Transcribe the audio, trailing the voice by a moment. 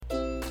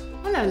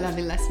Hello,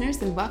 lovely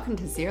listeners, and welcome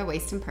to Zero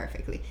Waste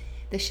Imperfectly,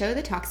 the show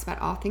that talks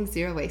about all things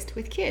zero waste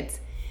with kids.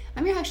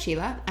 I'm your host,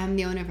 Sheila. I'm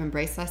the owner of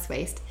Embrace Less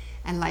Waste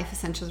and Life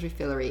Essentials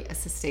Refillery, a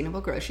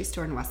sustainable grocery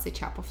store in Wesley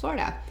Chapel,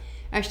 Florida.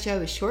 Our show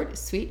is short,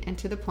 sweet, and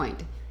to the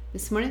point.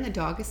 This morning, the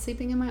dog is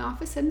sleeping in my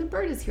office, and the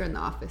bird is here in the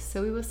office,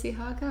 so we will see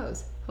how it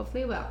goes.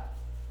 Hopefully, it will.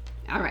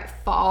 All right,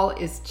 fall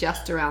is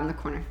just around the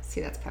corner. See,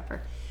 that's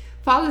Pepper.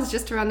 Fall is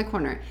just around the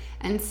corner,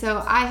 and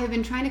so I have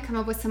been trying to come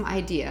up with some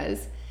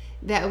ideas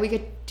that we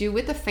could do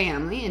with the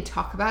family and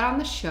talk about on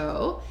the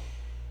show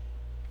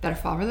that are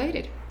fall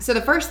related. So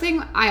the first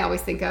thing I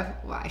always think of,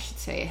 well, I should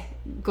say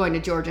going to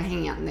Georgia,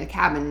 hanging out in the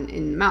cabin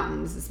in the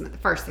mountains is the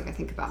first thing I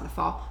think about in the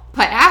fall.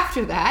 But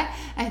after that,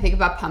 I think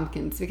about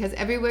pumpkins, because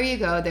everywhere you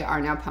go, there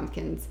are now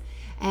pumpkins.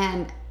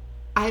 And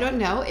I don't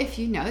know if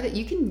you know that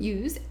you can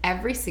use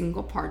every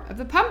single part of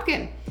the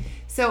pumpkin.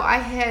 So I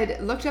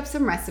had looked up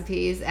some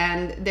recipes,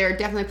 and there are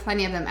definitely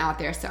plenty of them out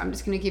there. So I'm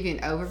just going to give you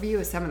an overview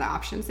of some of the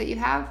options that you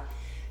have.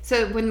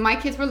 So when my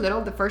kids were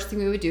little, the first thing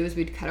we would do is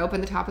we'd cut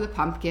open the top of the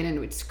pumpkin and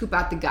we'd scoop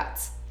out the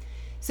guts.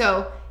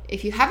 So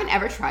if you haven't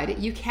ever tried it,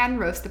 you can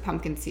roast the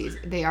pumpkin seeds.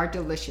 They are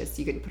delicious.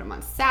 You can put them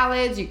on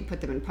salads. You can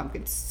put them in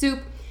pumpkin soup.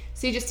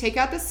 So you just take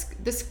out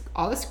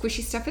all the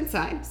squishy stuff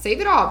inside. Save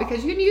it all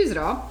because you can use it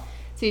all.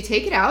 So you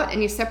take it out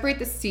and you separate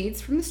the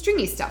seeds from the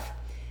stringy stuff.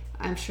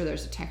 I'm sure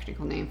there's a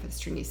technical name for the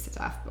stringy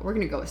stuff, but we're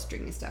going to go with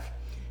stringy stuff.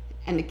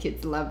 And the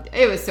kids loved it.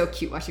 It was so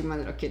cute watching my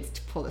little kids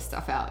pull this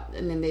stuff out.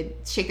 And then they'd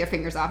shake their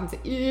fingers off and say,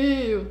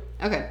 ew.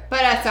 Okay, but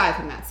aside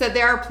from that. So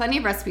there are plenty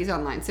of recipes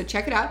online. So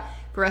check it out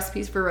for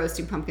recipes for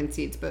roasting pumpkin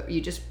seeds. But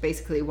you just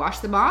basically wash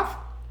them off,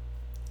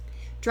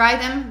 dry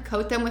them,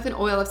 coat them with an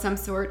oil of some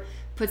sort,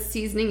 put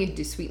seasoning. You can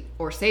do sweet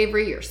or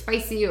savory or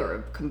spicy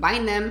or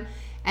combine them.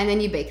 And then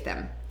you bake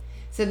them.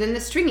 So then the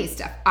stringy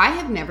stuff. I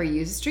have never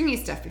used stringy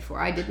stuff before.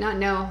 I did not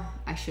know.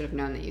 I should have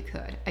known that you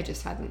could. I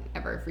just hadn't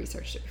ever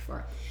researched it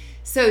before.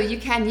 So you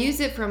can use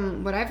it,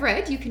 from what I've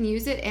read, you can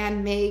use it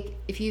and make,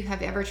 if you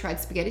have ever tried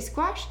spaghetti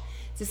squash,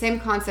 it's the same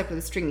concept with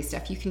the stringy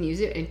stuff. You can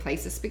use it in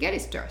place of spaghetti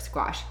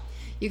squash.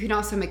 You can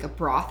also make a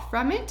broth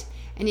from it,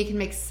 and you can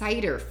make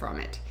cider from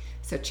it.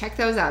 So check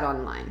those out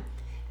online.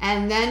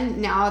 And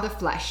then now the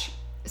flesh.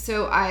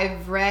 So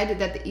I've read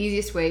that the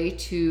easiest way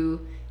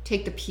to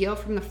take the peel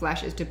from the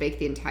flesh is to bake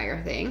the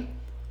entire thing.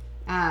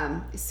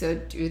 So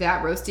do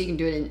that, roast it. You can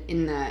do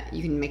it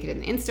you can make it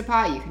in the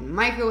Instapot, you can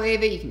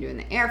microwave it, you can do it in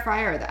the air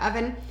fryer or the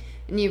oven,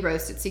 and you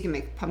roast it. So you can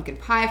make pumpkin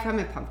pie from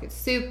it, pumpkin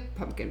soup,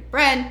 pumpkin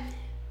bread.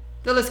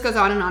 The list goes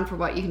on and on for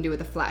what you can do with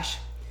the flesh.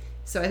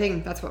 So I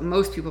think that's what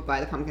most people buy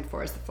the pumpkin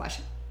for, is the flesh.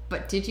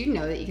 But did you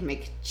know that you can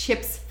make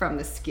chips from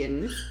the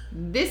skins?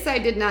 This I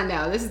did not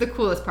know. This is the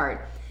coolest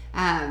part.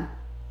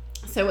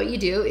 So what you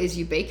do is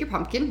you bake your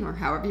pumpkin, or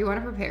however you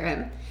want to prepare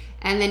him,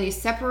 and then you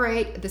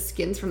separate the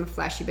skins from the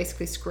flesh. You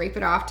basically scrape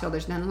it off till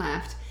there's none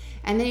left.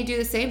 And then you do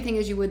the same thing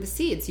as you would the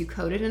seeds. You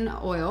coat it in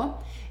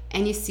oil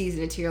and you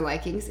season it to your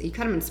likings. You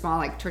cut them in small,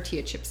 like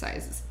tortilla chip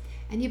sizes,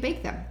 and you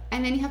bake them.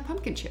 And then you have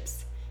pumpkin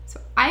chips.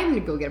 So I'm going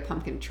to go get a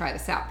pumpkin to try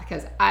this out,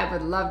 because I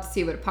would love to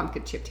see what a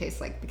pumpkin chip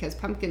tastes like, because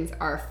pumpkins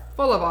are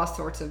full of all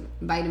sorts of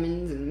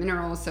vitamins and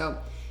minerals. So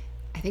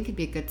I think it'd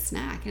be a good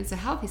snack. And it's a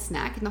healthy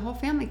snack, and the whole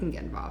family can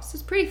get involved. So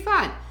it's pretty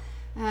fun.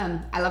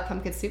 I love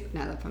pumpkin soup,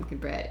 and I love pumpkin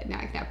bread, and now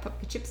I can have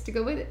pumpkin chips to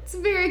go with it. It's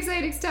very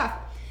exciting stuff.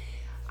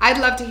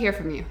 I'd love to hear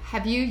from you.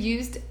 Have you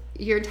used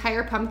your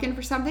entire pumpkin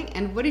for something,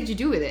 and what did you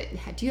do with it?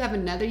 Do you have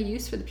another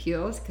use for the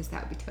peels? Because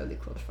that would be totally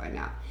cool to find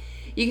out.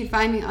 You can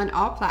find me on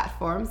all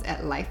platforms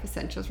at Life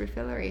Essentials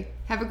Refillery.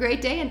 Have a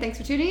great day, and thanks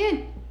for tuning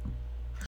in.